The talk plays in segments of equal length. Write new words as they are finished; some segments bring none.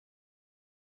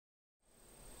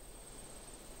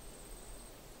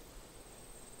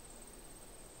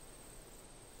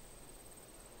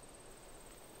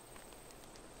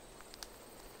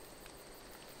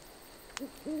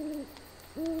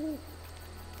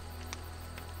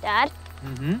Dad?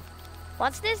 Mm-hmm.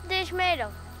 What's this dish made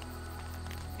of?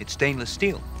 It's stainless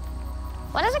steel.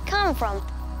 Where does it come from?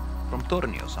 From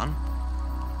Tornio, son.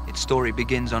 Its story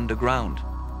begins underground,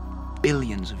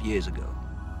 billions of years ago.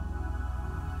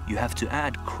 You have to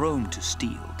add chrome to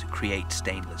steel to create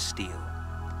stainless steel.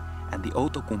 And the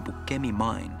Outokumpu Kemi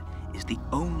mine is the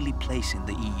only place in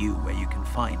the EU where you can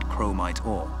find chromite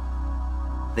ore.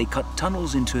 They cut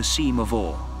tunnels into a seam of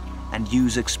ore and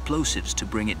use explosives to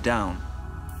bring it down.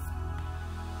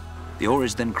 The ore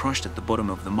is then crushed at the bottom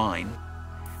of the mine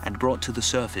and brought to the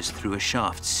surface through a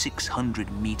shaft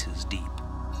 600 meters deep.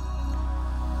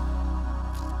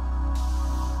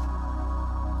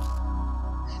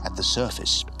 At the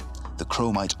surface, the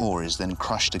chromite ore is then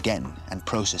crushed again and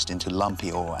processed into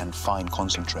lumpy ore and fine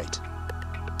concentrate.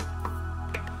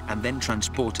 And then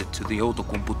transported to the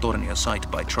Outokumpu Tornio site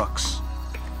by trucks.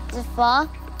 Is it far?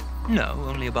 No,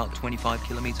 only about 25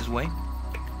 kilometers away.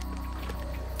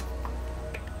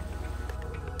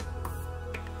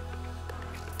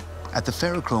 At the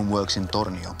ferrochrome works in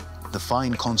Tornio, the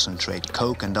fine concentrate,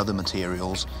 coke and other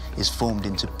materials is formed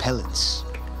into pellets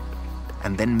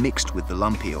and then mixed with the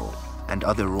lumpy ore and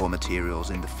other raw materials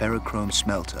in the ferrochrome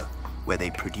smelter, where they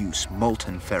produce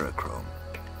molten ferrochrome.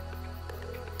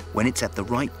 When it's at the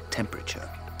right temperature,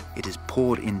 it is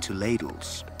poured into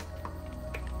ladles.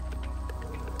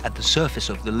 At the surface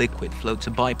of the liquid floats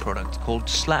a byproduct called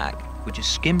slag, which is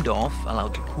skimmed off,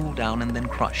 allowed to cool down and then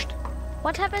crushed.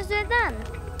 What happens to it then?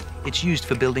 It's used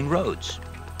for building roads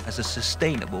as a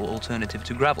sustainable alternative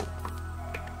to gravel.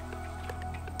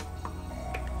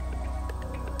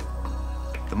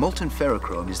 The molten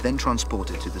ferrochrome is then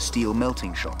transported to the steel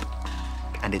melting shop,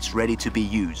 and it's ready to be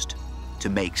used to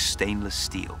make stainless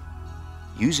steel.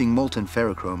 Using molten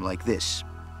ferrochrome like this,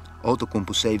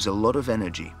 Outokumpu saves a lot of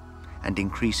energy and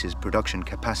increases production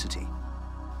capacity.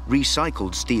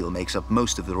 Recycled steel makes up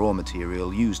most of the raw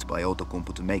material used by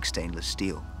Outokumpu to make stainless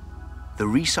steel. The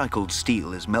recycled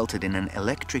steel is melted in an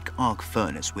electric arc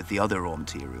furnace with the other raw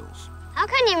materials. How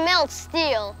can you melt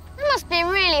steel? It must be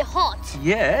really hot.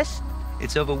 Yes,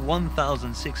 it's over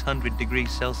 1,600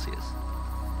 degrees Celsius.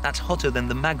 That's hotter than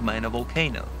the magma in a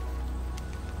volcano.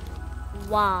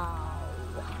 Wow.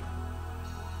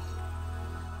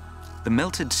 The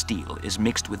melted steel is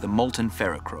mixed with the molten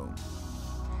ferrochrome.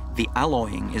 The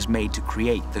alloying is made to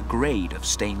create the grade of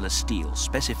stainless steel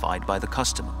specified by the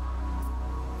customer.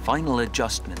 Final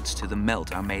adjustments to the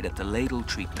melt are made at the ladle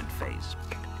treatment phase.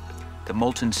 The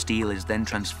molten steel is then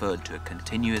transferred to a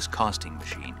continuous casting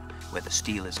machine where the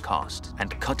steel is cast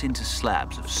and cut into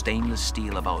slabs of stainless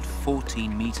steel about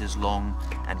 14 meters long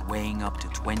and weighing up to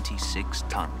 26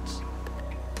 tons.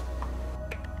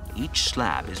 Each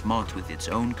slab is marked with its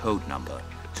own code number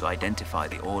to identify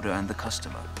the order and the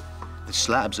customer. The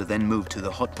slabs are then moved to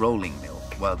the hot rolling mill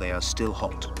while they are still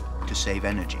hot to save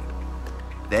energy.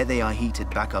 There they are heated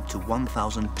back up to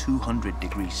 1,200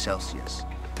 degrees Celsius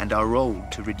and are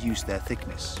rolled to reduce their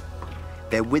thickness.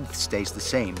 Their width stays the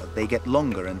same, but they get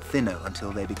longer and thinner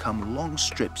until they become long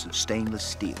strips of stainless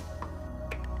steel.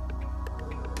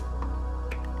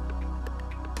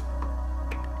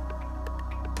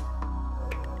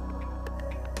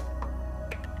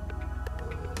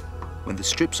 When the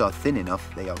strips are thin enough,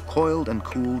 they are coiled and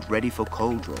cooled, ready for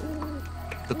cold roll.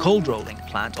 The cold rolling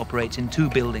plant operates in 2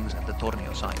 buildings at the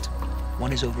Tornio site.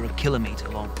 One is over 1 kilometer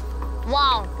long.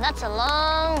 Wow, that's a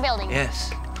long building.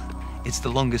 Yes, it's the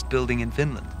longest building in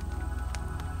Finland.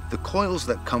 The coils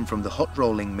that come from the hot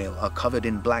rolling mill are covered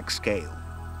in black scale.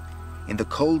 In the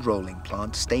cold rolling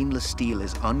plant, stainless steel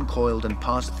is uncoiled and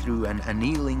passed through an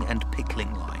annealing and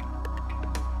pickling line.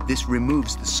 This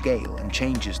removes the scale and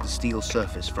changes the steel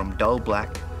surface from dull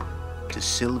black to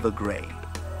silver gray.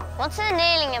 What's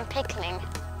annealing and pickling?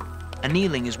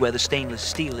 Annealing is where the stainless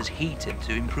steel is heated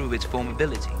to improve its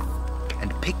formability.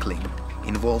 And pickling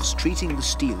involves treating the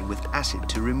steel with acid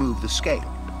to remove the scale.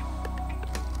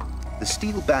 The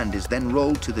steel band is then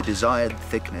rolled to the desired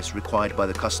thickness required by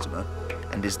the customer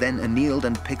and is then annealed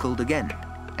and pickled again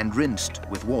and rinsed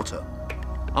with water.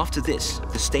 After this,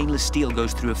 the stainless steel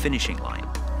goes through a finishing line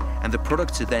and the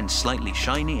products are then slightly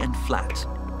shiny and flat.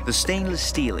 The stainless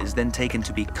steel is then taken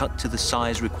to be cut to the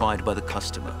size required by the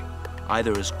customer,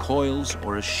 either as coils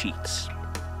or as sheets.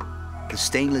 The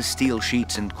stainless steel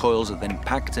sheets and coils are then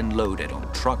packed and loaded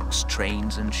on trucks,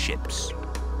 trains and ships.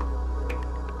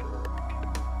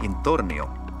 In Tornio,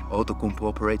 Outokumpu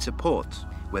operates a port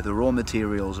where the raw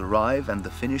materials arrive and the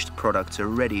finished products are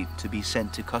ready to be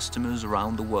sent to customers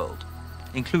around the world,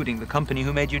 including the company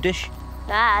who made your dish.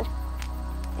 Dad?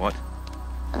 What?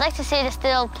 I'd like to see the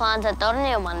steel plant at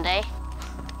Tornio one day.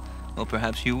 Well,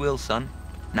 perhaps you will, son.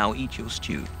 Now eat your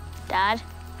stew. Dad?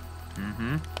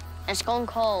 Mm-hmm. It's gone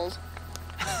cold.